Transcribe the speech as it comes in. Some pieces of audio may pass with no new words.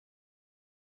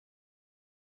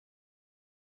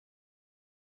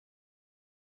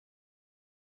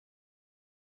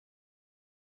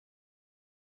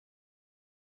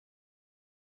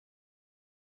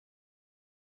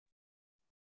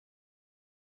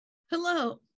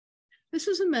Hello. This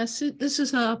is a message.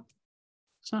 It's not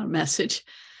a message.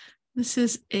 This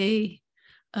is a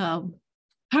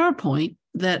PowerPoint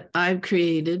that I've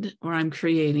created or I'm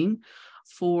creating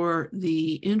for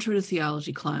the Intro to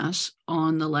Theology class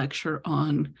on the lecture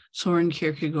on Soren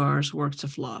Kierkegaard's Works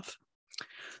of Love.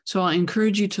 So I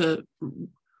encourage you to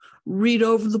read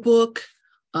over the book.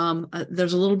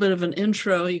 There's a little bit of an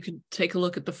intro. You could take a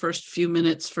look at the first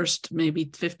maybe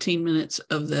 15 minutes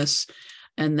of this,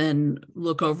 and then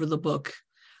look over the book.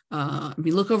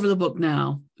 Look over the book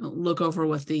now. Look over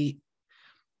what the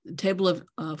table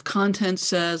of contents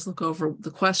says. Look over the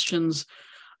questions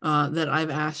that I've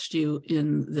asked you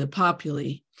in the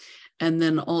populi. And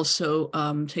then also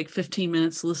take 15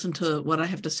 minutes, listen to what I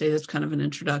have to say. That's kind of an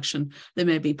introduction. Then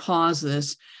maybe pause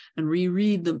this and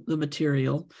reread the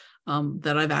material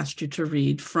that I've asked you to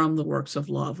read from the Works of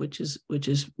Love, which is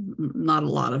not a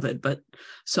lot of it, but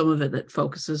some of it that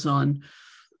focuses on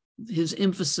his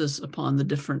emphasis upon the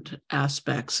different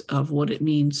aspects of what it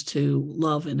means to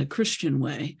love in a Christian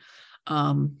way,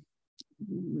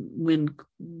 when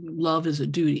love is a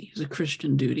duty, is a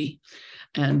Christian duty,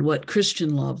 and what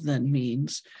Christian love then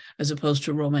means as opposed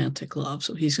to romantic love.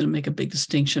 So he's going to make a big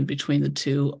distinction between the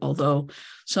two, although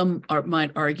some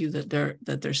might argue that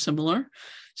they're similar.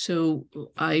 So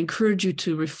I encourage you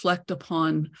to reflect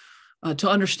upon, to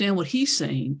understand what he's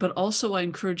saying, but also I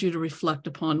encourage you to reflect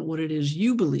upon what it is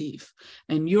you believe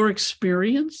and your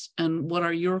experience and what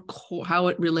are your how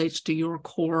it relates to your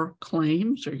core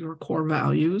claims or your core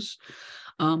values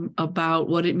about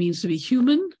what it means to be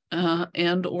human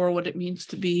and or what it means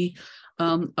to be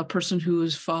a person who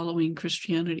is following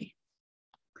Christianity.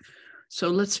 So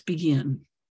let's begin.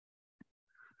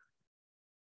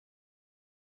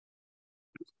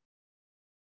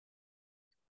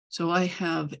 So I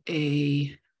have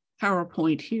a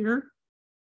PowerPoint here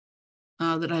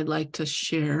that I'd like to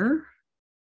share.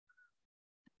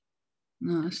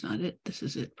 No, that's not it. This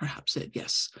is it, perhaps it,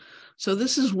 yes. So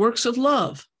this is Works of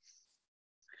Love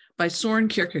by Soren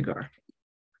Kierkegaard.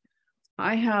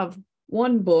 I have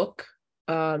one book.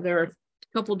 There are a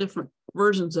couple different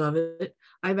versions of it.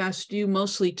 I've asked you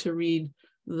mostly to read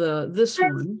this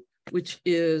one, which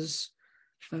is,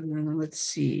 let's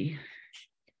see.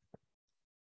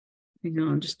 Hang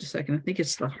on just a second. I think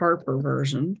it's the Harper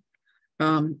version,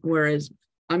 whereas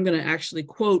I'm going to actually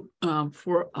quote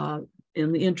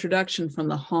in the introduction from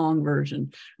the Hong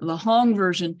version. And the Hong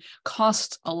version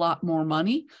costs a lot more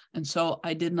money, and so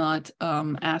I did not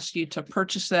ask you to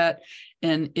purchase that.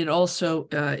 And it also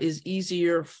is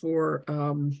easier for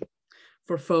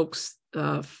folks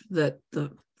that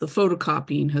the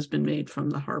photocopying has been made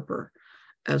from the Harper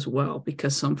as well,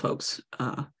 because some folks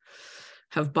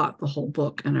have bought the whole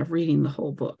book and are reading the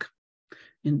whole book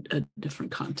in a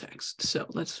different context. So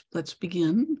let's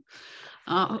begin.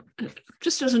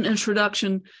 Just as an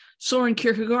introduction, Soren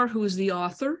Kierkegaard, who is the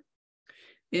author,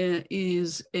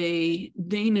 is a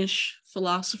Danish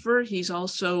philosopher. He's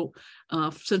also,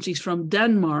 since he's from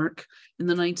Denmark in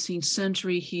the 19th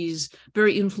century, he's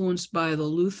very influenced by the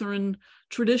Lutheran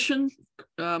tradition,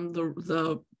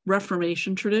 the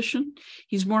Reformation tradition.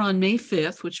 He's born on May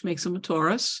 5th, which makes him a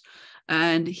Taurus.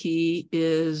 And he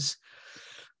is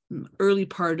early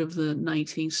part of the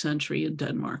 19th century in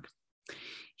Denmark.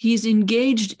 He's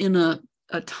engaged in a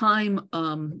time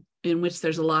in which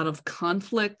there's a lot of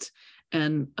conflict,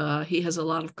 and he has a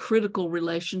lot of critical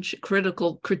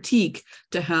critique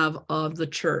to have of the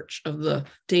church, of the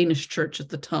Danish church at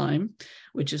the time,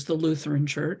 which is the Lutheran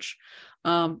church.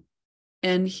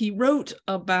 And he wrote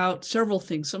about several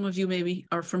things. Some of you maybe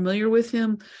are familiar with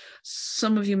him.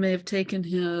 Some of you may have taken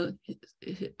his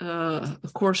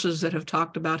courses that have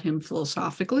talked about him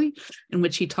philosophically, in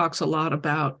which he talks a lot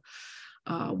about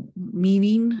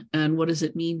meaning and what does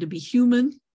it mean to be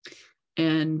human.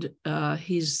 And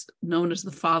he's known as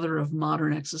the father of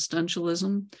modern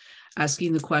existentialism,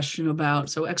 asking the question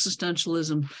about, so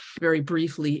existentialism, very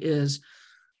briefly, is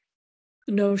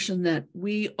the notion that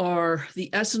we are, the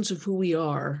essence of who we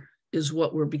are is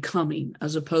what we're becoming,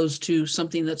 as opposed to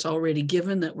something that's already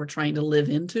given that we're trying to live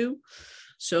into.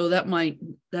 So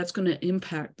that's going to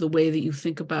impact the way that you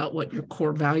think about what your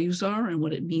core values are and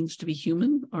what it means to be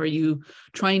human. Are you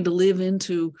trying to live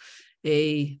into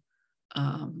a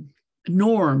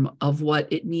norm of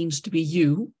what it means to be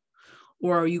you?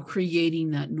 Or are you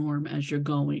creating that norm as you're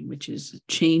going, which is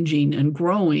changing and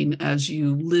growing as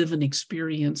you live and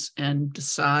experience and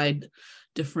decide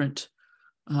different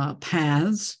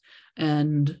paths?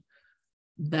 And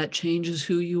that changes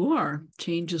who you are,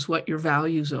 changes what your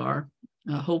values are,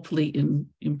 hopefully in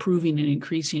improving and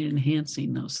increasing and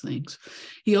enhancing those things.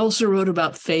 He also wrote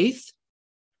about faith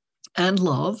and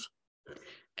love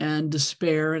and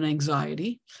despair and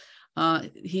anxiety.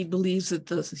 He believes that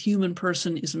the human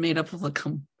person is made up of a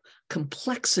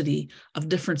complexity of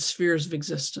different spheres of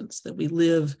existence, that we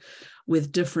live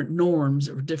with different norms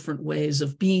or different ways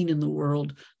of being in the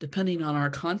world, depending on our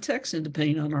context and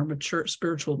depending on our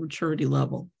spiritual maturity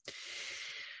level.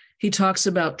 He talks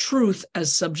about truth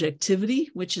as subjectivity,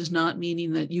 which is not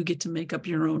meaning that you get to make up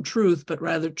your own truth, but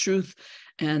rather truth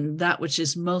and that which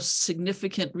is most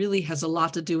significant really has a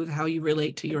lot to do with how you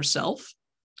relate to yourself.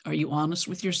 Are you honest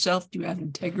with yourself? Do you have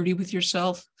integrity with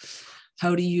yourself?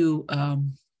 How do you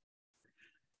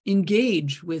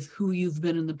engage with who you've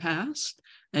been in the past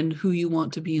and who you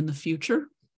want to be in the future?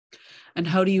 And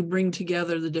how do you bring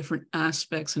together the different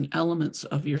aspects and elements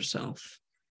of yourself?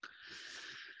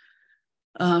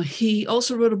 He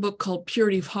also wrote a book called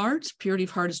Purity of Heart. Purity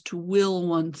of Heart is to will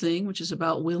one thing, which is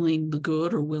about willing the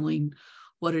good or willing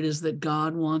what it is that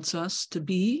God wants us to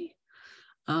be.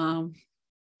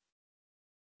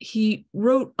 He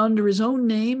wrote under his own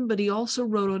name, but he also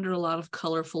wrote under a lot of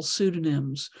colorful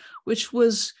pseudonyms, which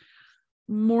was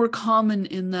more common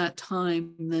in that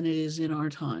time than it is in our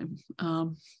time.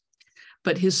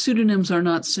 But his pseudonyms are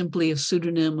not simply a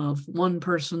pseudonym of one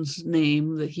person's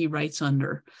name that he writes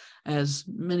under, as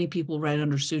many people write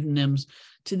under pseudonyms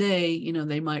today. You know,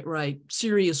 they might write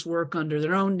serious work under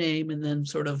their own name and then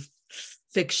sort of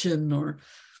fiction or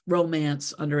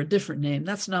romance under a different name.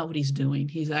 That's not what he's doing.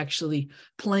 He's actually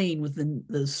playing with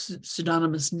the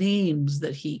pseudonymous names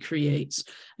that he creates,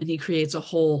 and he creates a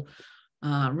whole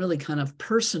really kind of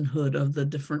personhood of the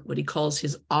different, what he calls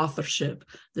his authorship.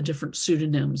 The different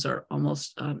pseudonyms are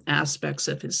almost aspects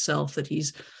of his self that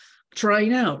he's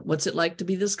trying out. What's it like to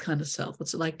be this kind of self?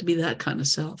 What's it like to be that kind of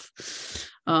self?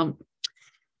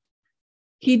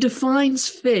 He defines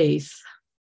faith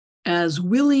as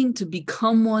willing to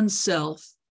become oneself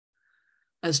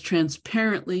as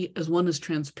transparently as one is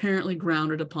transparently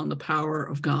grounded upon the power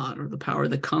of God, or the power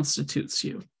that constitutes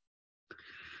you.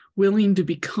 Willing to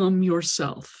become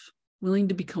yourself, willing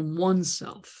to become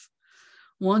oneself,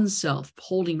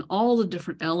 holding all the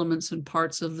different elements and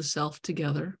parts of the self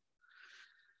together.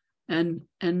 And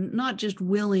not just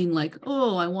willing like,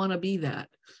 oh, I want to be that,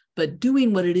 but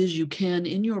doing what it is you can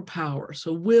in your power.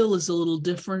 So will is a little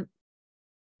different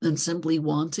than simply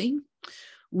wanting.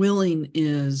 Willing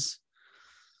is,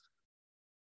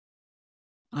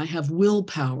 I have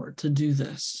willpower to do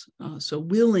this. So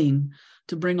willing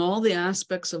to bring all the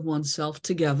aspects of oneself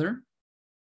together,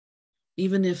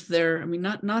 even if they're, I mean,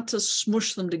 not to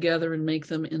smush them together and make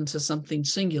them into something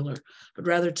singular, but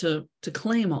rather to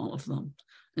claim all of them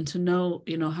and to know,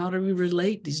 you know, how do we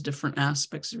relate these different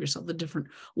aspects of yourself, the different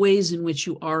ways in which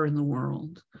you are in the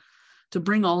world, to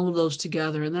bring all of those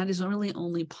together. And that is really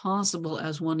only possible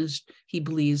as one is, he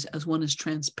believes, as one is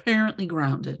transparently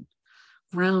grounded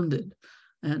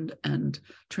and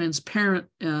transparent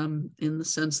in the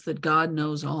sense that God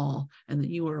knows all, and that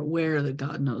you are aware that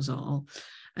God knows all,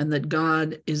 and that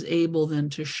God is able then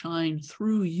to shine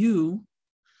through you,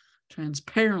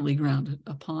 transparently grounded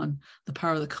upon the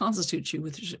power that constitutes you,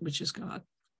 which is God.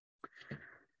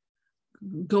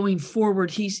 Going forward,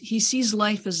 he sees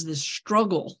life as this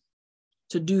struggle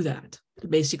to do that, to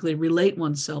basically relate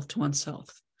oneself to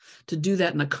oneself, to do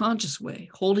that in a conscious way,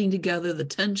 holding together the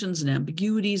tensions and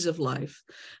ambiguities of life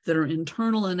that are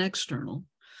internal and external,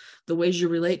 the ways you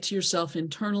relate to yourself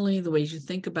internally, the ways you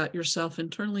think about yourself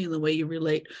internally, and the way you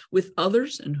relate with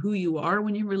others and who you are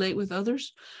when you relate with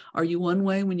others. Are you one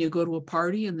way when you go to a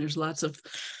party and there's lots of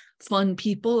fun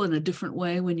people, and a different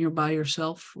way when you're by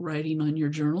yourself writing on your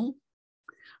journal?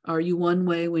 Are you one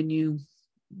way when you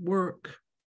work?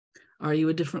 Are you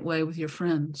a different way with your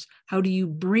friends? How do you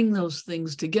bring those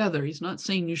things together? He's not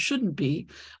saying you shouldn't be,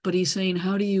 but he's saying,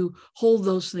 how do you hold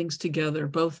those things together,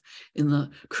 both in the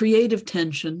creative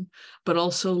tension, but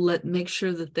also make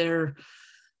sure that they're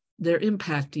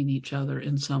impacting each other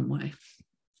in some way.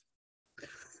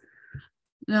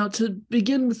 Now, to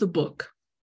begin with the book,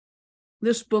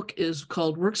 this book is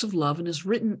called Works of Love and is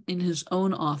written in his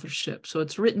own authorship. So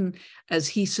it's written, as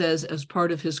he says, as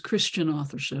part of his Christian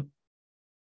authorship.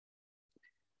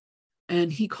 And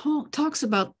he talks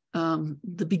about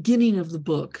the beginning of the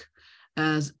book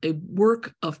as a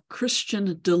work of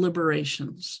Christian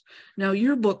deliberations. Now,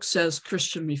 your book says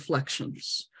Christian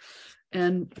reflections.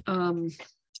 And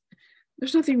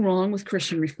there's nothing wrong with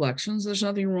Christian reflections. There's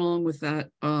nothing wrong with that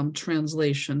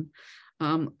translation.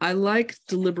 I like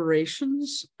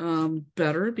deliberations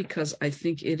better because I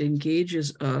think it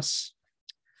engages us,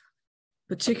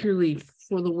 particularly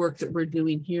for the work that we're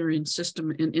doing here in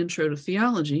System and Intro to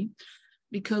Theology,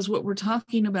 because what we're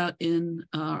talking about in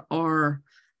our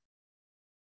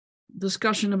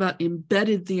discussion about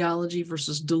embedded theology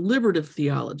versus deliberative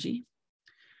theology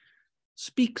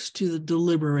speaks to the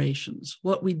deliberations,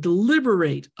 what we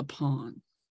deliberate upon,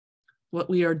 what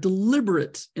we are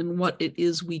deliberate in what it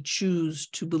is we choose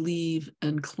to believe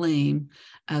and claim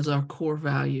as our core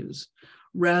values,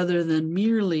 rather than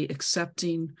merely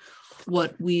accepting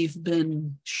what we've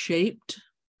been shaped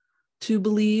to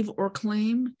believe or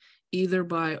claim, either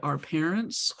by our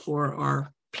parents or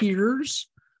our peers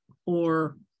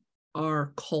or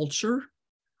our culture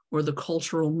or the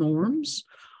cultural norms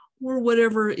or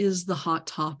whatever is the hot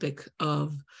topic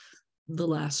of the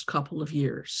last couple of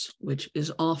years, which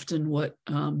is often what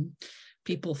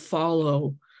people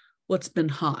follow, what's been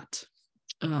hot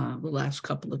the last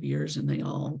couple of years, and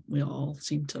we all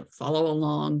seem to follow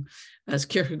along, as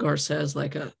Kierkegaard says,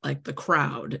 like the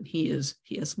crowd. And he has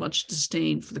much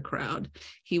disdain for the crowd.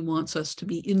 He wants us to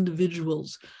be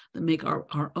individuals that make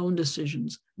our own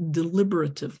decisions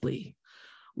deliberatively,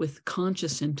 with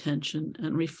conscious intention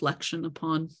and reflection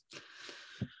upon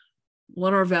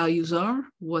what our values are,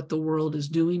 what the world is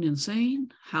doing and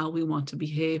saying, how we want to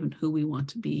behave, and who we want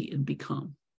to be and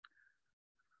become.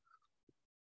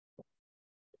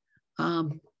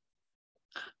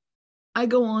 He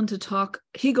goes on to talk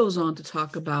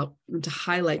about and to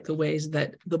highlight the ways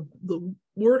that the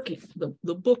work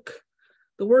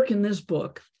in this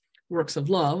book, Works of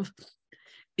Love,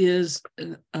 is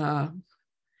on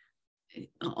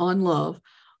love,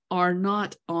 are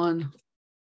not on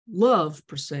love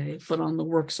per se, but on the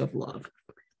works of love.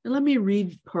 And let me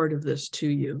read part of this to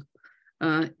you.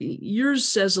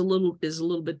 Yours is a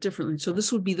little bit differently. So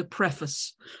this would be the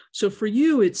preface. So for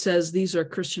you, it says these are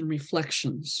Christian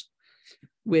reflections,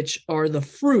 which are the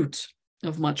fruit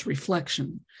of much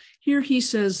reflection. Here he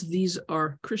says these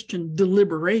are Christian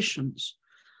deliberations,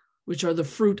 which are the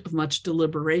fruit of much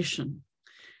deliberation.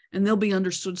 And they'll be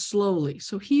understood slowly.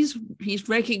 So he's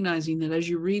recognizing that as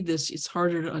you read this, it's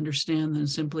harder to understand than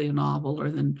simply a novel, or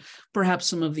than perhaps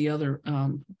some of the other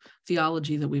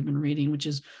theology that we've been reading, which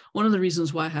is one of the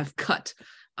reasons why I've cut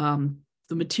the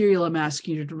material I'm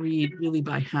asking you to read really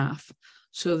by half,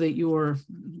 so that you're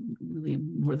really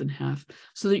more than half,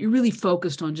 so that you're really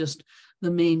focused on just the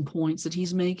main points that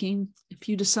he's making. If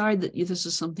you decide that this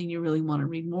is something you really want to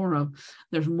read more of,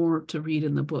 there's more to read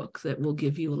in the book that will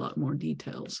give you a lot more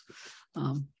details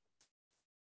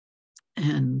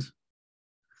and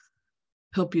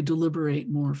help you deliberate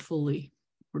more fully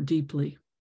or deeply.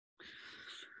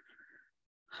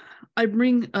 I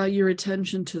bring your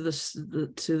attention to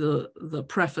the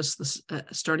preface, the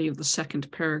starting of the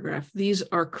second paragraph. These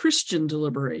are Christian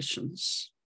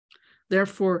deliberations.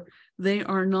 Therefore, they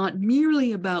are not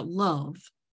merely about love,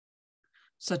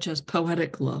 such as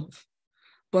poetic love,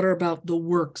 but are about the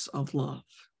works of love.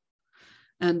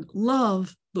 And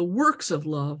love, the works of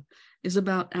love, is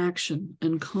about action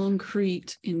and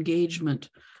concrete engagement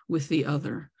with the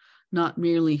other, not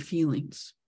merely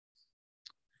feelings.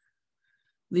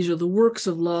 These are the works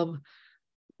of love,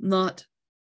 not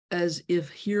as if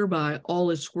hereby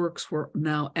all its works were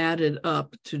now added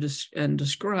up to and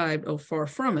described. Oh, far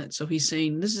from it. So he's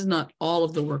saying this is not all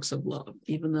of the works of love,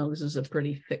 even though this is a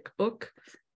pretty thick book.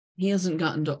 He hasn't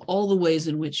gotten to all the ways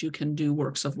in which you can do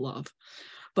works of love,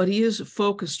 but he is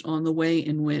focused on the way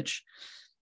in which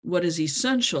what is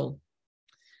essential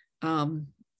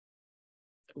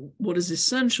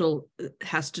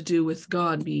has to do with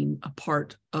God being a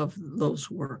part of those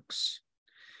works.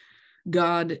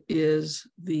 God is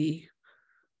the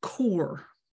core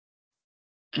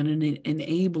and an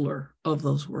enabler of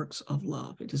those works of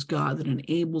love. It is God that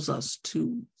enables us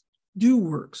to do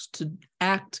works, to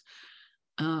act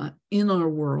in our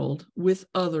world with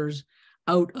others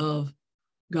out of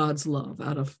God's love,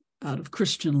 out of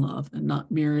Christian love, and not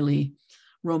merely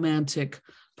romantic,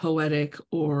 poetic,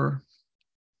 or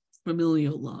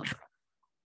familial love.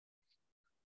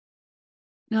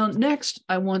 Now, next,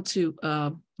 I want to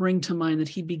bring to mind that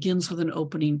he begins with an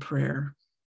opening prayer.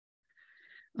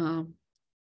 And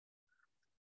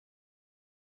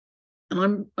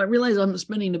I realize I'm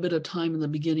spending a bit of time in the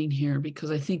beginning here,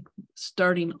 because I think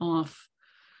starting off,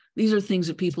 these are things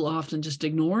that people often just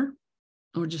ignore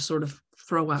or just sort of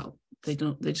throw out. They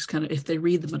just kind of, if they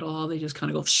read them at all, they just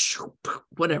kind of go,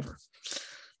 whatever.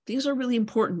 These are really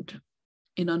important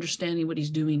in understanding what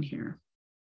he's doing here.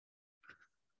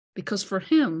 Because for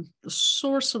him, the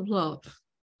source of love,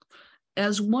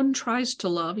 as one tries to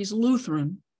love, he's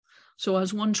Lutheran, so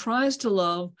as one tries to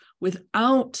love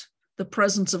without the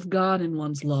presence of God in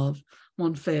one's love,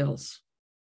 one fails.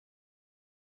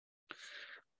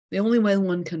 The only way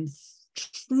one can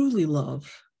truly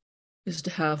love is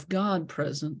to have God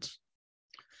present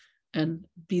and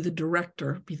be the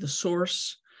director, be the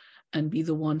source, and be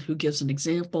the one who gives an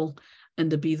example and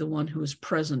to be the one who is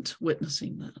present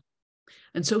witnessing that.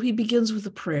 And so he begins with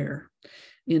a prayer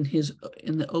in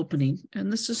the opening.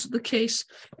 And this is the case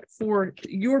for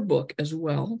your book as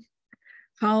well.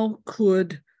 How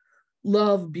could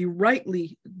love be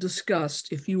rightly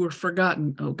discussed if you were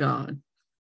forgotten, O God?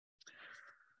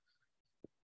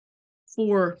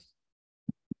 For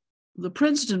the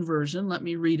Princeton version, let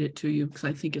me read it to you because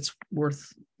I think it's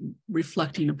worth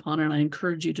reflecting upon, and I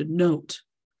encourage you to note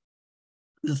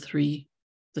the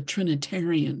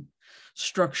Trinitarian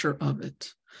structure of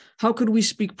it. How could we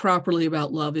speak properly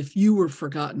about love if you were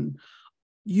forgotten?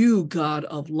 You, God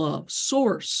of love,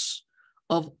 source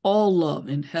of all love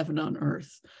in heaven on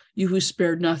earth, you who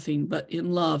spared nothing, but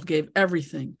in love gave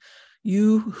everything,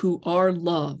 you who are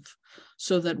love,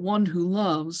 so that one who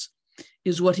loves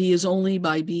is what he is only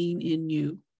by being in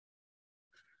you.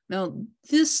 Now,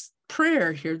 this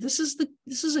prayer here, this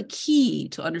is a key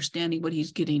to understanding what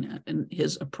he's getting at in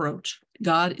his approach.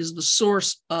 God is the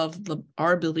source of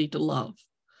our ability to love.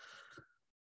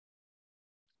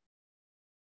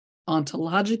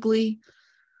 Ontologically,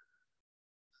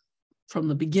 from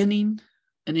the beginning,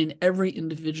 and in every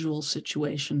individual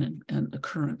situation and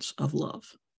occurrence of love.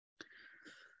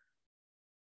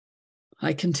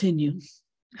 I continue.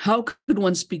 How could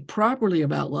one speak properly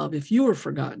about love if you were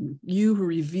forgotten? You who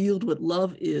revealed what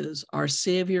love is, our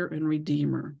Savior and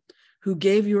Redeemer, who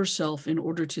gave yourself in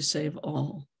order to save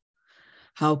all.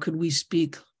 How could we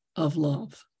speak of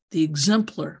love, the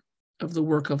exemplar of the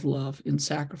work of love in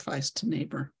sacrifice to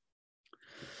neighbor?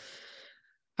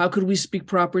 How could we speak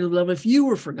properly of love if you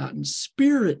were forgotten,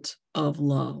 Spirit of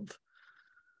love,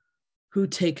 who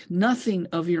take nothing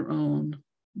of your own,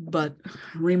 but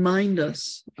remind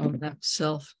us of that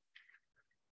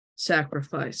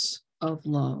self-sacrifice of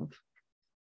love?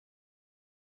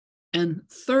 And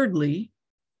thirdly,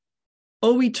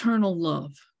 O eternal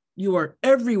love, you are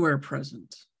everywhere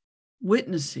present,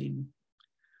 witnessing,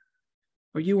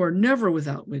 or you are never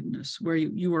without witness, where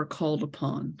you are called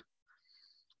upon.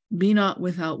 Be not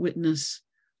without witness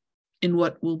in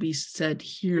what will be said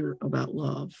here about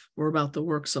love or about the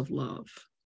works of love.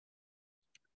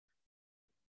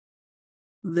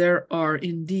 There are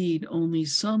indeed only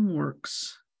some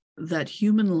works that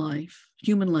human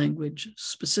language,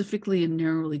 specifically and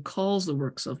narrowly calls the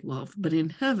works of love, but in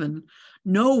heaven,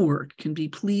 no work can be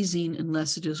pleasing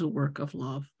unless it is a work of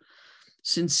love.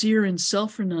 Sincere in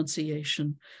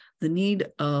self-renunciation, the need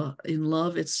in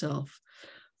love itself,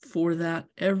 for that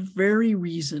very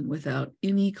reason, without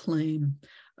any claim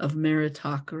of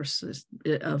meritoriousness.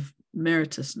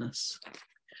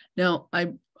 Now,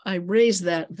 I raise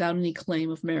that without any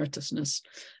claim of meritoriousness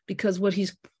because what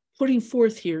he's putting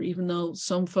forth here, even though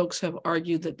some folks have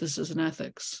argued that this is an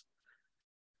ethics,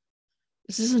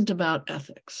 this isn't about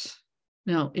ethics.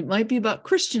 Now, it might be about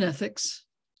Christian ethics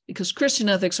because Christian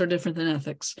ethics are different than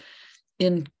ethics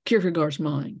in Kierkegaard's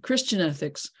mind. Christian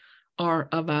ethics are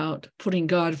about putting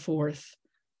God forth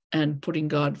and putting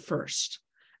God first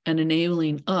and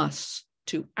enabling us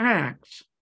to act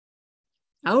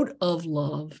out of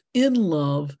love, in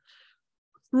love,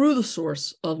 through the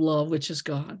source of love, which is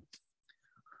God.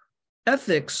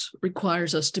 Ethics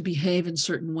requires us to behave in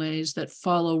certain ways that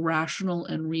follow rational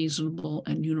and reasonable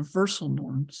and universal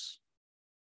norms.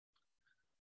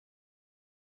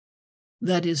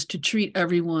 That is, to treat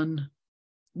everyone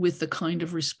with the kind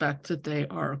of respect that they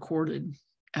are accorded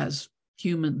as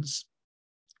humans.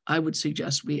 I would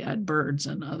suggest we add birds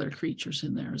and other creatures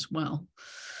in there as well.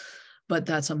 But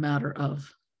that's a matter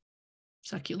of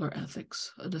secular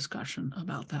ethics, a discussion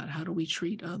about that. How do we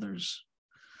treat others?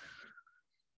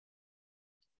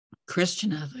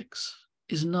 Christian ethics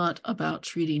is not about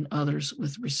treating others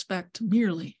with respect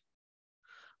merely,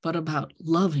 but about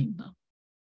loving them.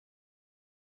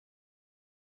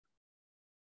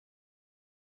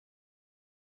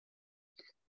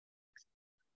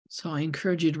 So I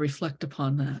encourage you to reflect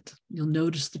upon that. You'll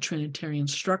notice the Trinitarian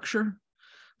structure,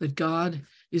 that God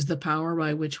is the power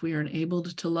by which we are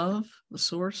enabled to love, the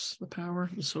source, the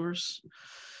power, the source.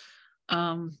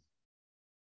 God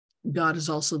is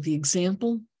also the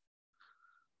example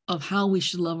of how we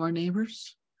should love our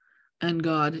neighbors. And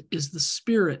God is the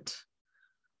spirit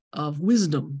of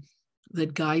wisdom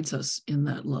that guides us in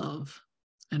that love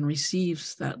and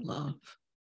receives that love.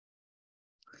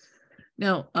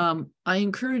 Now, I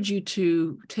encourage you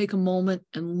to take a moment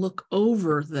and look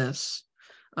over this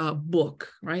book,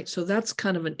 right? So that's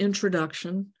kind of an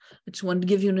introduction. I just wanted to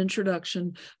give you an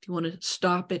introduction. If you want to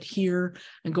stop it here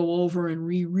and go over and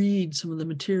reread some of the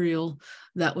material,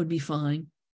 that would be fine.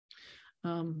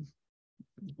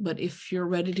 But if you're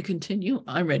ready to continue,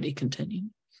 I'm ready to continue.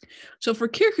 So for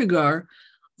Kierkegaard,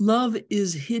 Love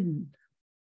is hidden.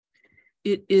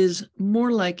 It is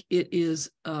more like it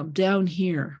is down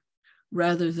here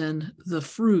rather than the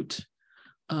fruit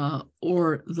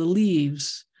or the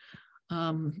leaves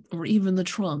or even the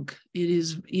trunk. It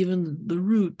is even the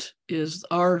root is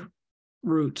our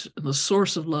root. The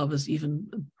source of love is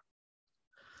even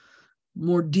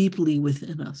more deeply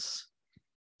within us.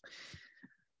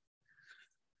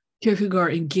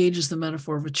 Kierkegaard engages the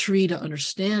metaphor of a tree to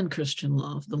understand Christian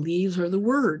love. The leaves are the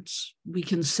words. We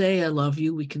can say, I love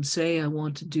you. We can say, I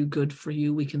want to do good for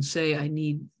you. We can say, I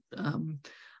need,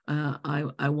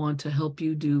 I want to help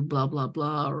you do blah, blah,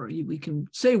 blah. Or we can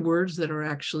say words that are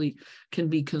actually, can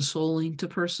be consoling to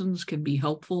persons, can be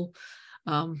helpful.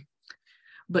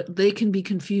 But they can be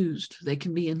confused. They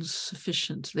can be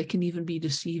insufficient. They can even be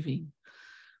deceiving.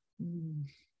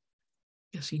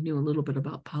 Guess he knew a little bit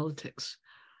about politics.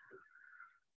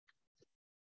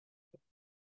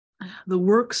 The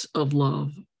works of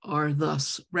love are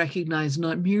thus recognized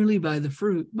not merely by the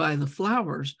fruit, by the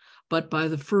flowers, but by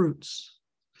the fruits.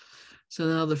 So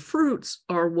now the fruits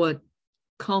are what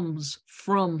comes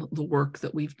from the work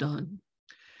that we've done.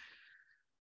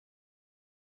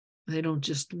 They don't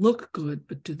just look good,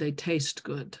 but do they taste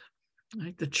good?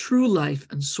 Right? The true life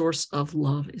and source of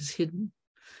love is hidden,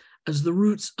 as the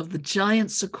roots of the giant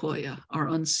sequoia are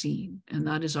unseen, and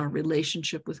that is our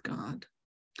relationship with God.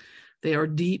 They are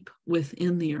deep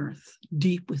within the earth,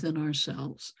 deep within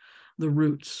ourselves, the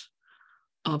roots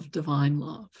of divine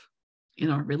love in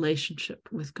our relationship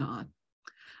with God.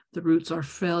 The roots are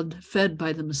fed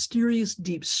by the mysterious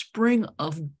deep spring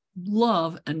of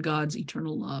love and God's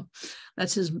eternal love.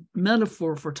 That's his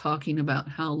metaphor for talking about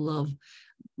how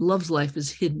love's life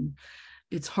is hidden.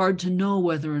 It's hard to know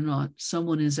whether or not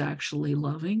someone is actually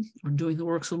loving or doing the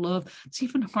works of love. It's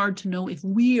even hard to know if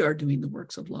we are doing the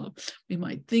works of love. We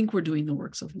might think we're doing the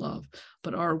works of love,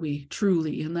 but are we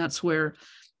truly? And that's where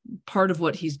part of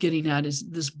what he's getting at is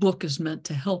this book is meant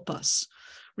to help us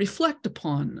reflect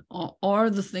upon, are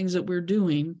the things that we're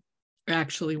doing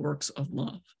actually works of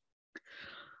love?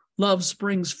 Love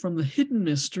springs from the hidden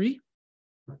mystery.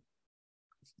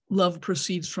 Love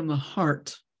proceeds from the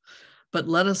heart. But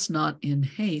let us not in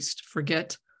haste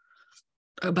forget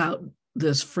about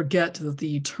this, forget that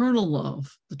the eternal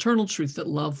love, the eternal truth that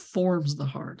love forms the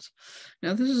heart.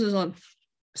 Now this is on,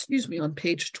 on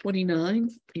page 29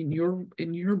 in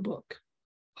your book.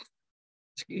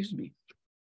 Excuse me.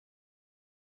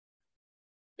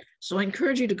 So I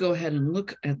encourage you to go ahead and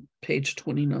look at page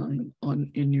 29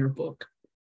 in your book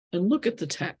and look at the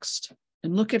text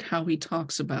and look at how he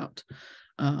talks about,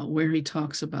 where he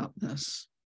talks about this.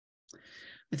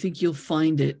 I think you'll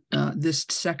find it, this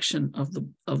section of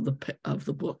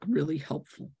the book really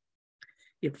helpful.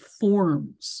 It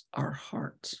forms our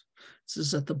heart. This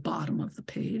is at the bottom of the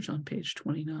page on page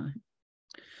 29.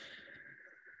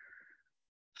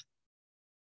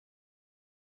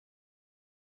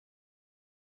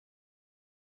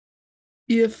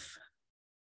 If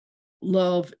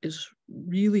love is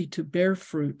really to bear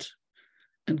fruit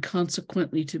and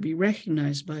consequently to be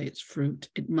recognized by its fruit,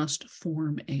 it must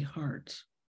form a heart.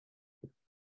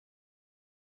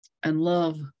 And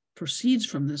love proceeds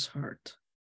from this heart.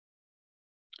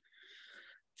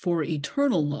 For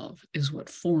eternal love is what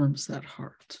forms that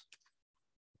heart.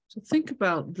 So think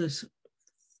about the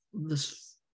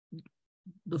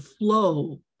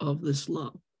flow of this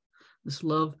love. This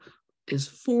love is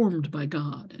formed by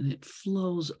God and it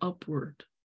flows upward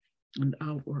and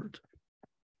outward.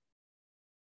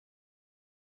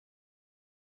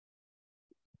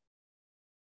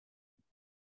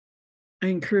 I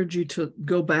encourage you to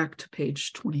go back to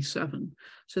page 27.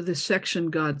 So this section,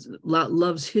 God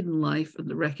loves hidden life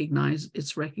and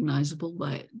it's recognizable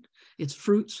by its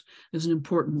fruits, is an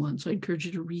important one. So I encourage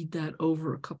you to read that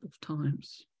over a couple of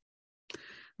times.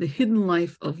 The hidden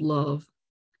life of love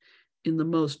in the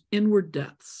most inward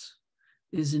depths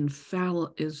is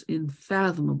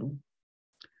unfathomable,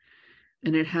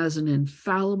 and it has an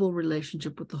infallible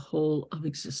relationship with the whole of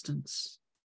existence.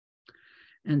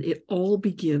 And it all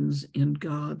begins in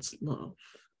God's love.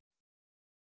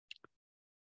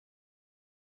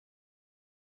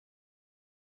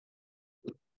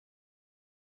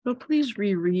 So please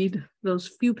reread those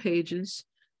few pages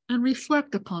and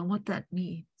reflect upon what that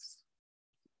means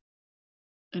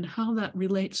and how that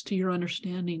relates to your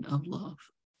understanding of love.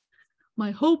 My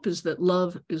hope is that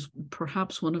love is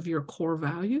perhaps one of your core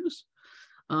values,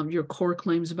 your core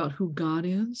claims about who God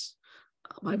is.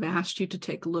 I've asked you to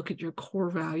take a look at your core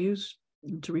values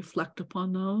and to reflect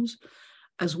upon those,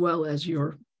 as well as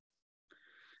your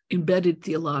embedded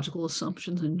theological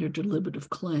assumptions and your deliberative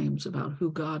claims about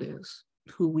who God is,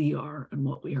 who we are, and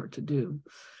what we are to do.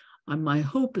 My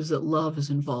hope is that love is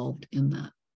involved in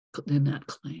that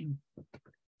claim.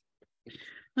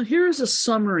 Now, here is a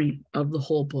summary of the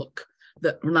whole book,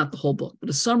 or not the whole book, but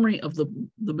a summary of the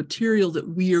material that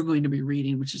we are going to be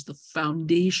reading, which is the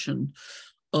foundation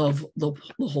of the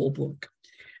whole book.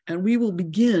 And we will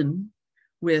begin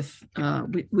with,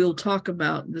 we'll talk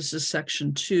about, this is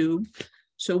section 2.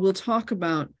 So we'll talk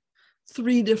about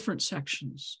 3 different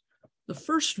sections. The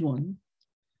first one,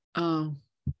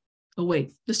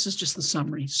 this is just the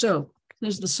summary. So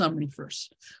there's the summary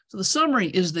first. So the summary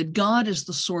is that God is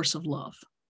the source of love.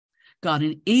 God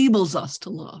enables us to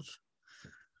love.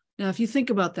 Now, if you think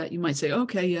about that, you might say,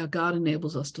 okay, yeah, God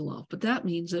enables us to love. But that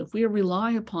means that if we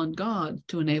rely upon God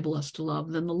to enable us to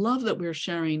love, then the love that we're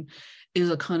sharing is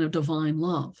a kind of divine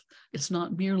love. It's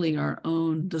not merely our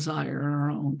own desire or our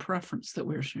own preference that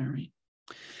we're sharing.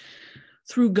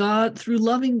 Through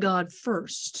loving God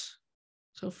first.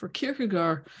 So for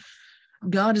Kierkegaard,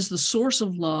 God is the source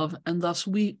of love, and thus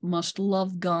we must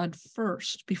love God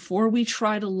first. Before we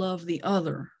try to love the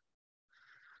other,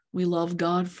 we love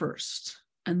God first.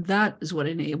 And that is what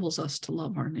enables us to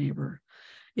love our neighbor.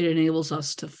 It enables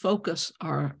us to focus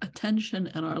our attention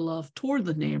and our love toward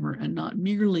the neighbor and not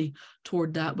merely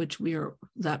toward that which we are,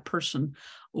 that person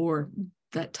or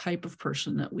that type of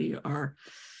person that we are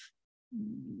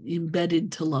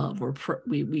embedded to love, or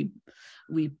we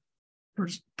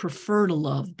prefer to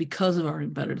love because of our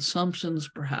embedded assumptions,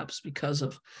 perhaps because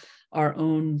of our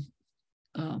own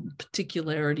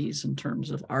particularities in terms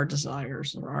of our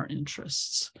desires or our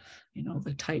interests.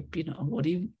 The type,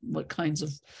 what kinds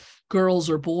of girls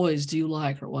or boys do you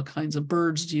like, or what kinds of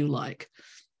birds do you like?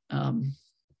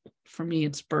 For me,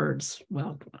 it's birds.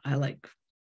 Well, I like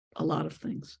a lot of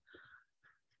things.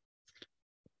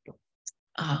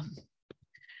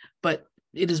 But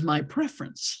it is my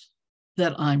preference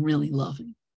that I'm really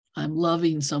loving. I'm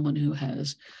loving someone who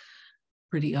has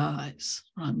pretty eyes,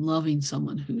 or I'm loving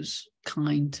someone who's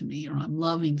kind to me, or I'm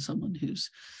loving someone who's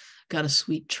got a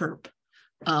sweet chirp.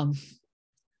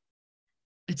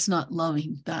 It's not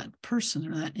loving that person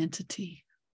or that entity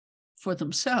for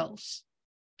themselves.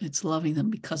 It's loving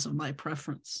them because of my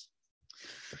preference.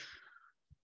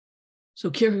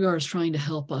 So Kierkegaard is trying to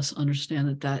help us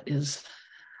understand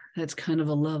that's kind of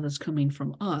a love that's coming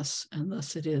from us, and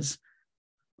thus it is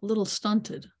a little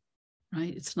stunted,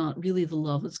 right? It's not really the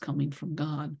love that's coming from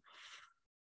God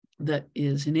that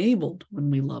is enabled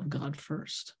when we love God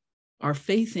first. Our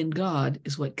faith in God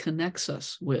is what connects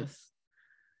us with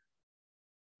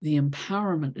the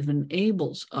empowerment. It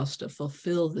enables us to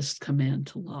fulfill this command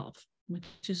to love, which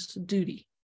is a duty,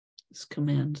 this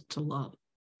command to love.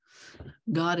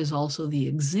 God is also the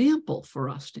example for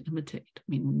us to imitate. I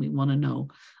mean, when we want to know,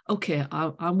 okay,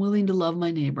 I'm willing to love my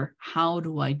neighbor. How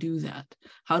do I do that?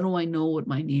 How do I know what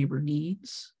my neighbor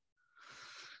needs?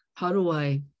 How do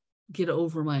I get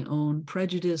over my own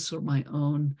prejudice or my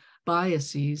own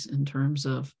biases in terms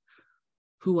of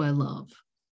who I love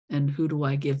and who do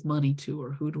I give money to,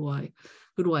 or who do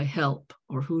I help,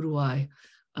 or who do I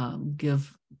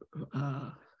give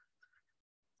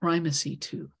primacy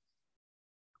to?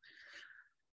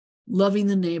 Loving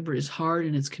the neighbor is hard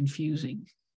and it's confusing.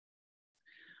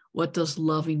 What does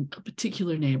loving a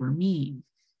particular neighbor mean?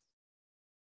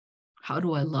 How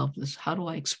do I love this? How do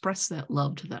I express that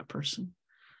love to that person?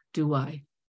 Do I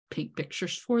paint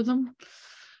pictures for them?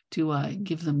 Do I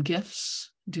give them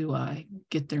gifts? Do I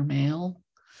get their mail?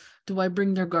 Do I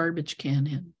bring their garbage can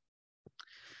in?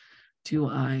 Do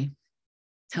I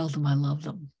tell them I love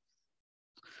them?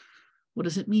 What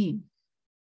does it mean?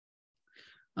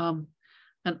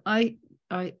 And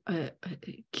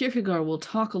Kierkegaard will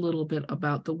talk a little bit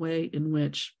about the way in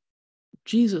which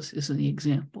Jesus is the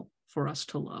example for us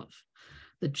to love.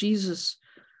 That Jesus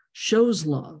shows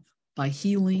love by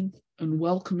healing and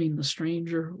welcoming the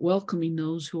stranger, welcoming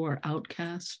those who are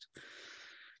outcast,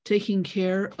 taking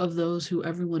care of those who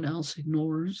everyone else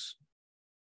ignores,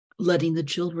 letting the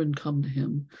children come to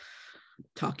him,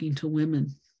 talking to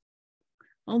women,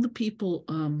 all the people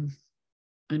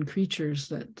and creatures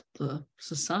that the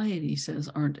society says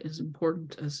aren't as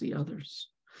important as the others.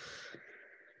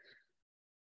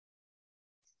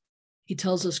 He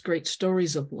tells us great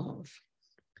stories of love.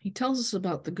 He tells us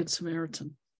about the Good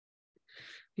Samaritan.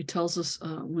 He tells us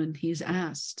when he's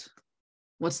asked,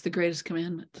 what's the greatest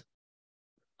commandment?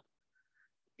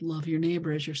 Love your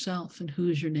neighbor as yourself. And who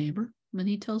is your neighbor? And then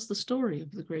he tells the story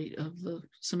of the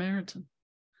Samaritan.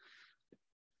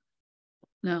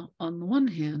 Now, on the one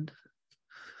hand,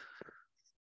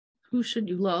 who should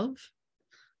you love?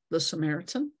 The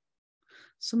Samaritan.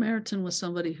 Samaritan was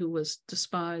somebody who was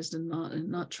despised and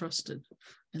not trusted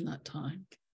in that time.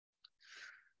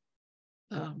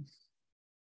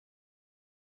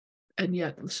 And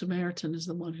yet the Samaritan is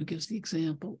the one who gives the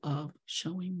example of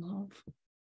showing love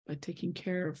by taking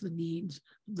care of the needs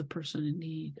of the person in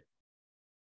need.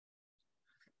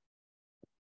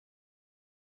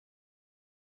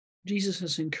 Jesus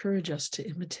has encouraged us to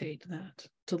imitate that,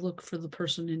 to look for the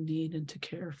person in need and to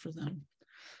care for them,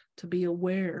 to be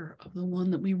aware of the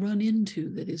one that we run into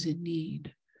that is in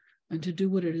need and to do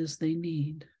what it is they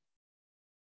need.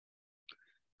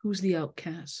 Who's the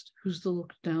outcast? Who's the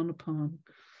looked down upon?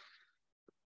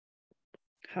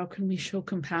 How can we show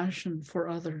compassion for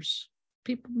others?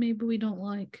 People maybe we don't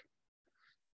like.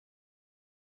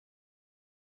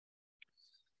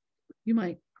 You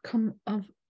might come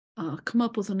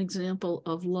up with an example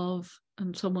of love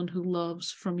and someone who loves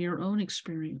from your own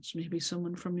experience, maybe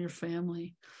someone from your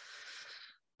family,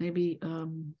 maybe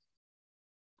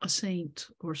a saint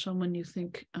or someone you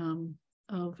think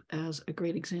of as a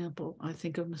great example. I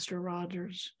think of Mr.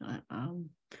 Rogers.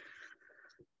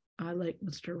 I like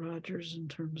Mr. Rogers in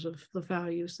terms of the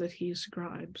values that he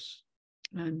ascribes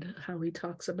and how he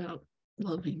talks about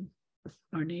loving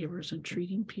our neighbors and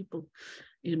treating people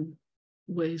in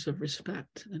ways of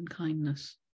respect and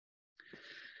kindness.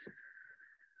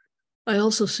 I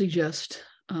also suggest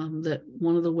that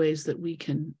one of the ways that we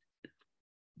can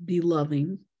be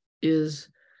loving is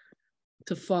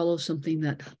to follow something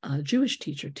that a Jewish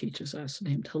teacher teaches us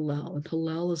named Hillel. And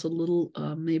Hillel is a little,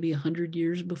 maybe 100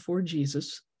 years before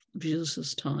Jesus's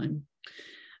time.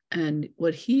 And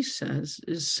what he says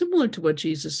is similar to what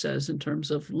Jesus says in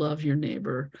terms of love your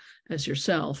neighbor as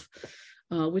yourself,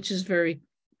 which is very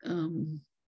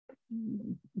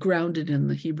grounded in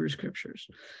the Hebrew scriptures.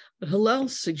 But Hillel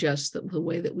suggests that the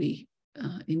way that we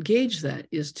engage that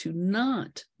is to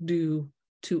not do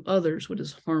to others what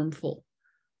is harmful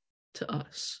to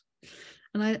us.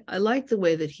 And I like the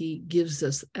way that he gives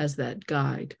us as that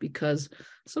guide, because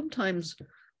sometimes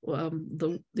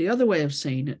the other way of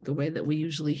saying it, the way that we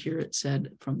usually hear it said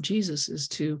from Jesus, is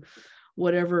to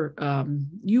whatever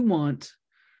you want,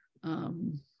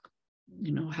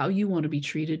 how you want to be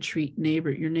treated, treat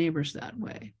your neighbors that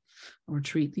way, or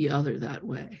treat the other that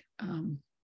way. And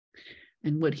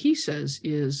what he says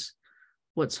is,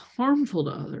 what's harmful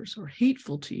to others or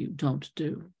hateful to you, don't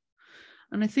do.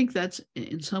 And I think that's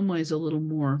in some ways a little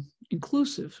more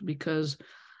inclusive, because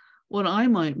what I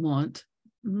might want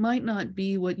might not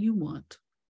be what you want.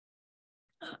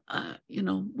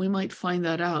 We might find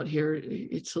that out here.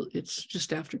 It's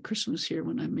just after Christmas here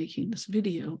when I'm making this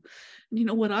video.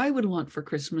 What I would want for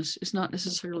Christmas is not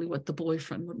necessarily what the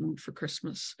boyfriend would want for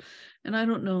Christmas. And I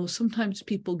don't know, sometimes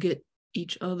people get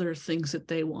each other things that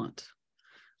they want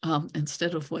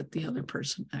instead of what the other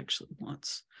person actually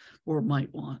wants or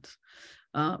might want.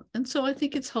 And so I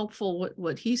think it's helpful.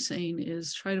 What he's saying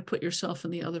is try to put yourself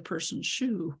in the other person's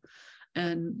shoe.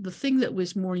 And the thing that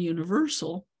was more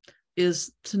universal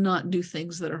is to not do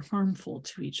things that are harmful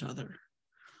to each other.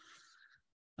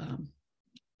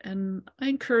 And I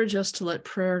encourage us to let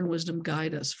prayer and wisdom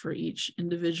guide us for each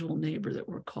individual neighbor that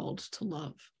we're called to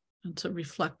love, and to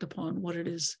reflect upon what it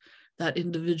is that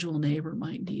individual neighbor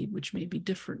might need, which may be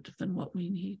different than what we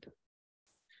need.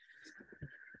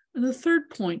 And the third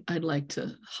point I'd like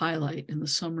to highlight in the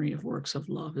summary of works of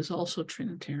love is also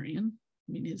Trinitarian.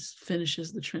 It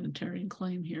finishes the Trinitarian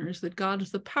claim here, is that God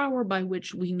is the power by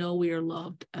which we know we are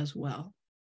loved as well.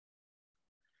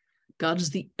 God is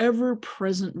the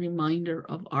ever-present reminder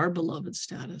of our beloved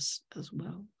status as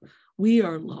well. We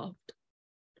are loved.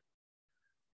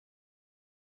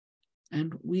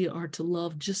 And we are to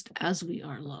love just as we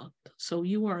are loved. So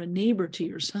you are a neighbor to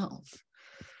yourself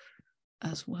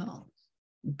as well.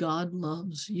 God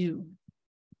loves you.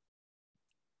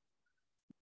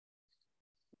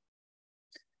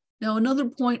 Now, another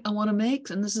point I want to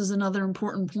make, and this is another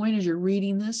important point as you're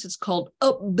reading this, it's called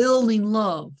upbuilding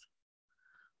love.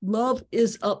 Love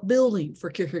is upbuilding for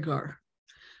Kierkegaard.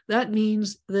 That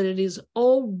means that it is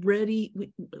already,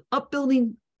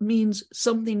 upbuilding means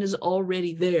something is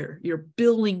already there. You're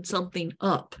building something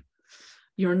up.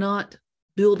 You're not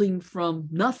building from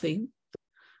nothing.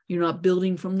 You're not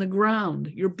building from the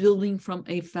ground. You're building from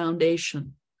a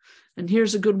foundation. And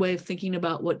here's a good way of thinking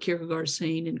about what Kierkegaard is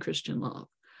saying in Christian love.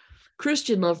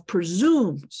 Christian love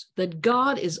presumes that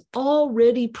God is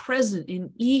already present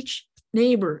in each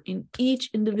neighbor, in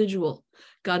each individual.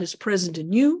 God is present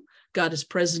in you. God is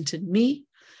present in me.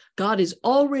 God is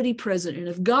already present. And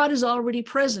if God is already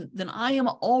present, then I am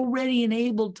already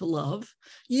enabled to love.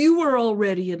 You are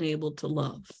already enabled to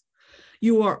love.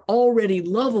 You are already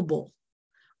lovable.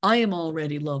 I am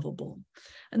already lovable.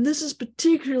 And this is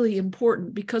particularly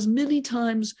important because many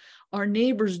times our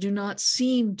neighbors do not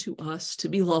seem to us to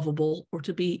be lovable or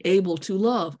to be able to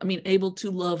love. Able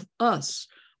to love us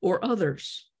or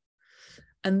others.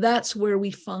 And that's where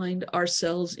we find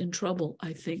ourselves in trouble,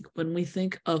 I think, when we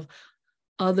think of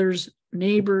others,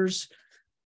 neighbors,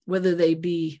 whether they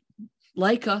be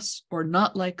like us or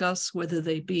not like us, whether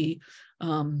they be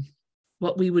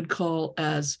what we would call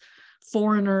as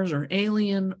foreigners or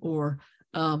alien, or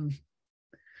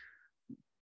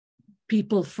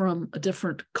people from a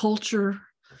different culture,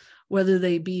 whether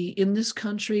they be in this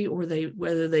country or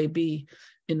whether they be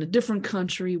in a different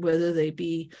country, whether they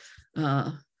be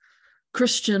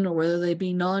Christian or whether they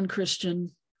be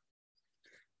non-Christian.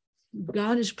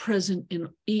 God is present in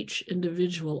each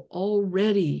individual,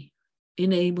 already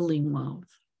enabling love,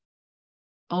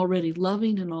 already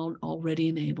loving and already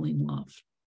enabling love.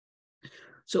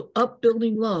 So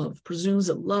upbuilding love presumes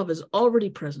that love is already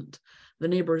present. The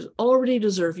neighbor is already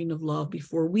deserving of love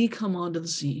before we come onto the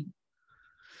scene.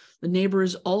 The neighbor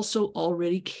is also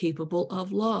already capable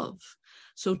of love.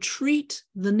 So treat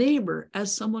the neighbor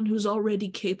as someone who's already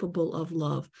capable of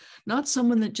love, not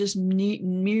someone that just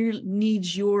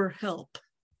needs your help,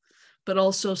 but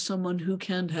also someone who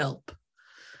can help.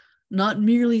 Not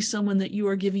merely someone that you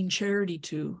are giving charity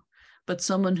to, but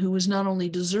someone who is not only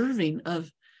deserving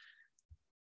of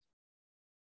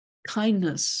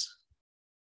kindness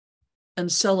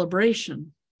and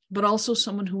celebration, but also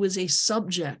someone who is a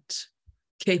subject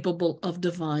capable of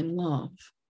divine love.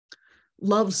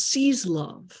 Love sees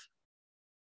love.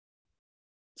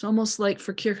 It's almost like,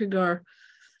 for Kierkegaard,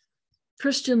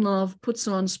 Christian love puts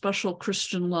on special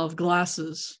Christian love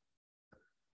glasses.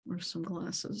 Where's some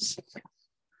glasses?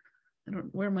 I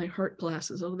don't wear my heart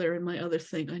glasses. Oh, they're in my other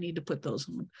thing. I need to put those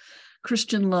on.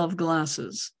 Christian love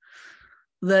glasses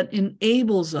that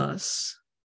enables us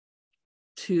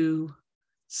to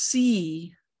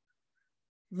see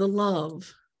the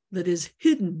love that is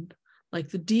hidden like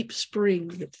the deep spring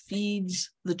that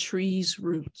feeds the tree's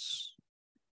roots.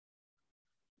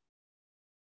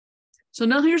 So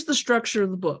now here's the structure of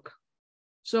the book.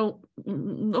 So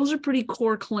those are pretty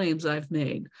core claims I've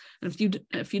made. And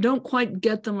if you don't quite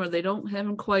get them, or they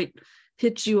haven't quite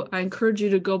hit you, I encourage you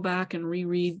to go back and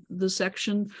reread the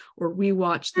section or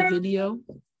rewatch the video.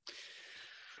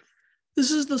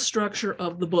 This is the structure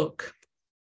of the book,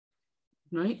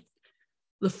 right?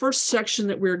 The first section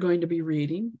that we're going to be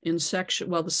reading the section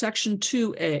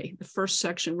 2A, the first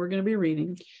section we're going to be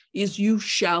reading is "You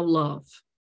shall love."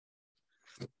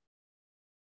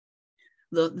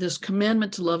 This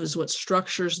commandment to love is what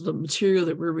structures the material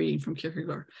that we're reading from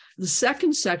Kierkegaard. The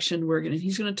second section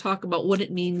he's going to talk about what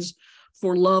it means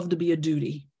for love to be a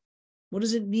duty. What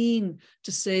does it mean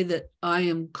to say that I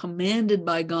am commanded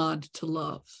by God to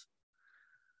love?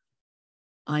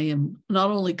 I am not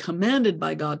only commanded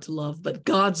by God to love, but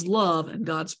God's love and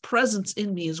God's presence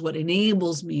in me is what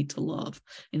enables me to love,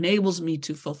 enables me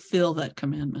to fulfill that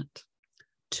commandment.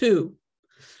 2,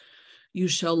 you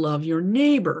shall love your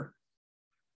neighbor.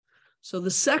 So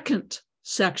the second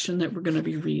section that we're going to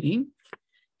be reading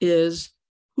is,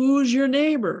 who's your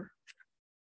neighbor?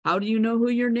 How do you know who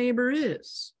your neighbor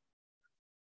is?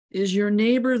 Is your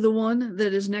neighbor the one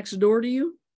that is next door to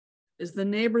you? Is the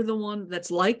neighbor the one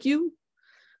that's like you?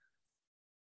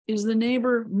 Is the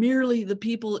neighbor merely the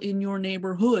people in your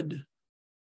neighborhood?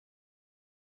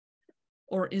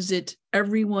 Or is it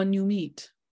everyone you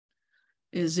meet?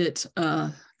 Is it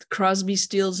Crosby,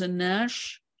 Stills, and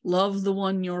Nash, love the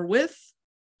one you're with?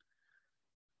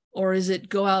 Or is it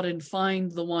go out and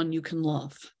find the one you can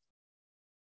love?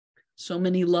 So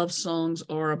many love songs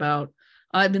are about,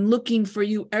 I've been looking for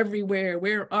you everywhere.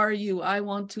 Where are you? I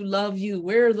want to love you.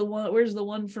 Where's the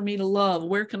one for me to love?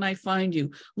 Where can I find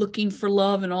you? Looking for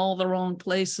love in all the wrong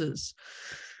places.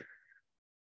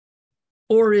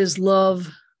 Or is love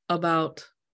about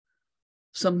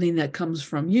something that comes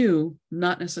from you,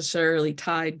 not necessarily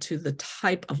tied to the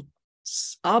type of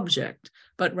object,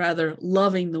 but rather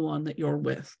loving the one that you're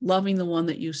with, loving the one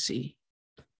that you see?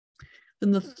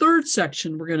 Then the third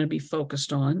section we're going to be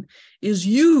focused on is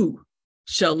you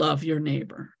shall love your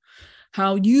neighbor.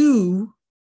 Who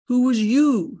is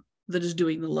you that is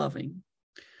doing the loving?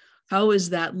 How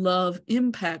does that love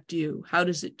impact you? How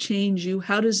does it change you?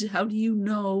 How do you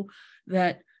know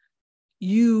that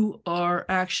you are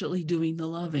actually doing the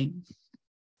loving?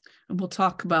 And we'll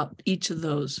talk about each of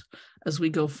those as we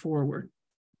go forward.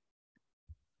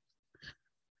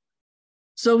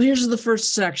 So here's the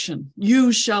first section.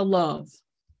 You shall love.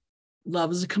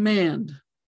 Love is a command.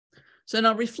 So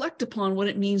now reflect upon what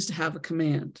it means to have a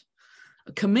command.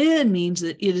 A command means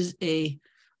that it is a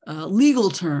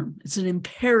legal term. It's an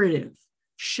imperative.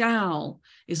 Shall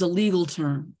is a legal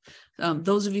term.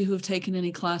 Those of you who have taken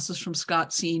any classes from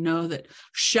Scott C. know that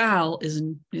shall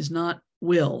is not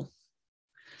will.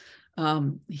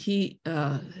 He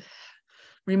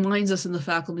reminds us in the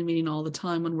faculty meeting all the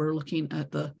time when we're looking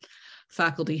at the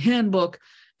faculty handbook.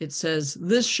 It says,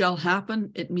 this shall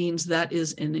happen. It means that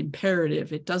is an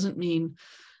imperative. It doesn't mean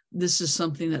this is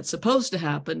something that's supposed to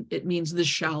happen. It means this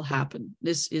shall happen.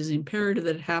 This is imperative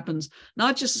that it happens,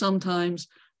 not just sometimes,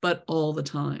 but all the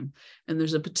time. And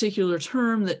there's a particular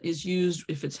term that is used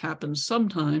if it happens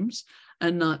sometimes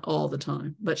and not all the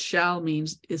time. But shall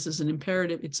means this is an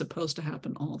imperative. It's supposed to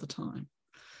happen all the time.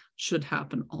 Should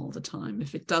happen all the time.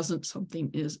 If it doesn't, something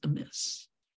is amiss.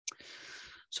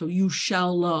 So you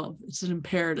shall love. It's an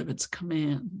imperative. It's a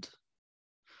command.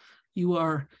 You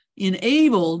are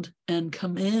enabled and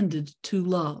commanded to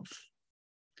love.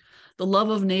 The love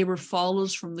of neighbor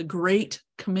follows from the great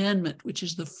commandment, which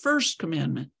is the first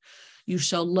commandment. You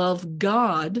shall love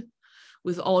God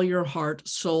with all your heart,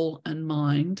 soul, and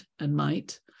mind and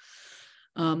might.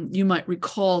 You might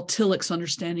recall Tillich's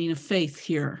understanding of faith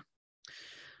here,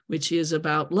 which is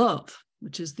about love,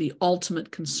 which is the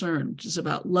ultimate concern, which is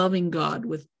about loving God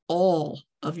with all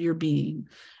of your being.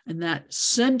 And that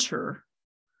center,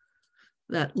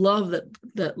 that love,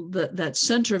 that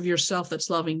center of yourself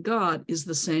that's loving God is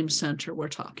the same center we're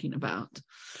talking about.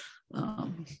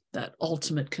 That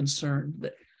ultimate concern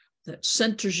that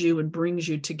centers you and brings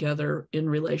you together in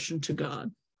relation to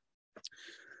God.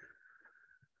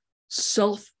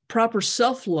 Proper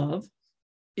self-love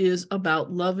is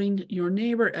about loving your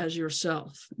neighbor as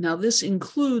yourself. Now, this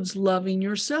includes loving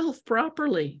yourself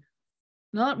properly,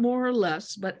 not more or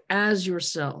less, but as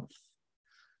yourself.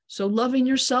 So loving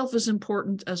yourself is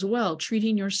important as well,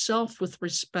 treating yourself with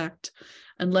respect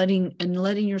and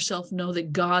letting yourself know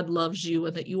that God loves you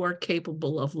and that you are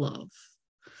capable of love.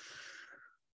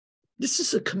 This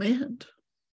is a command.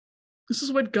 This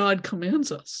is what God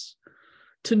commands us,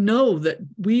 to know that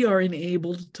we are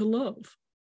enabled to love.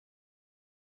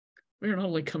 We are not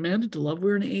only commanded to love,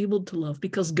 we're enabled to love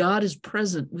because God is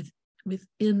present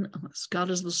within us. God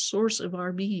is the source of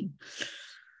our being.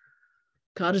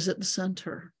 God is at the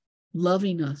center,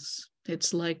 loving us.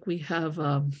 It's like we have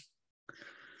the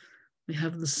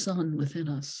sun within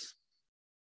us,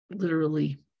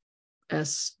 literally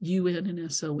S-U-N and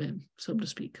S-O-N, so to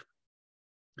speak.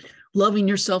 Loving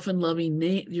yourself and loving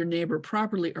your neighbor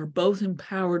properly are both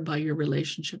empowered by your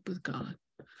relationship with God.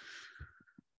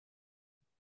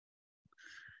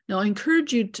 Now, I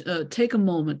encourage you to take a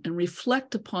moment and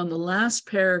reflect upon the last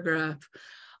paragraph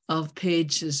of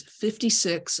pages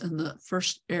 56 and the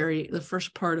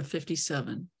first part of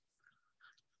 57.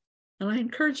 And I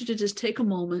encourage you to just take a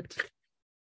moment,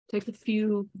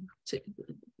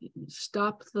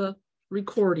 stop the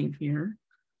recording here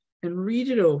and read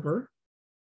it over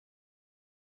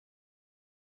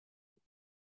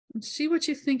and see what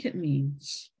you think it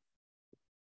means.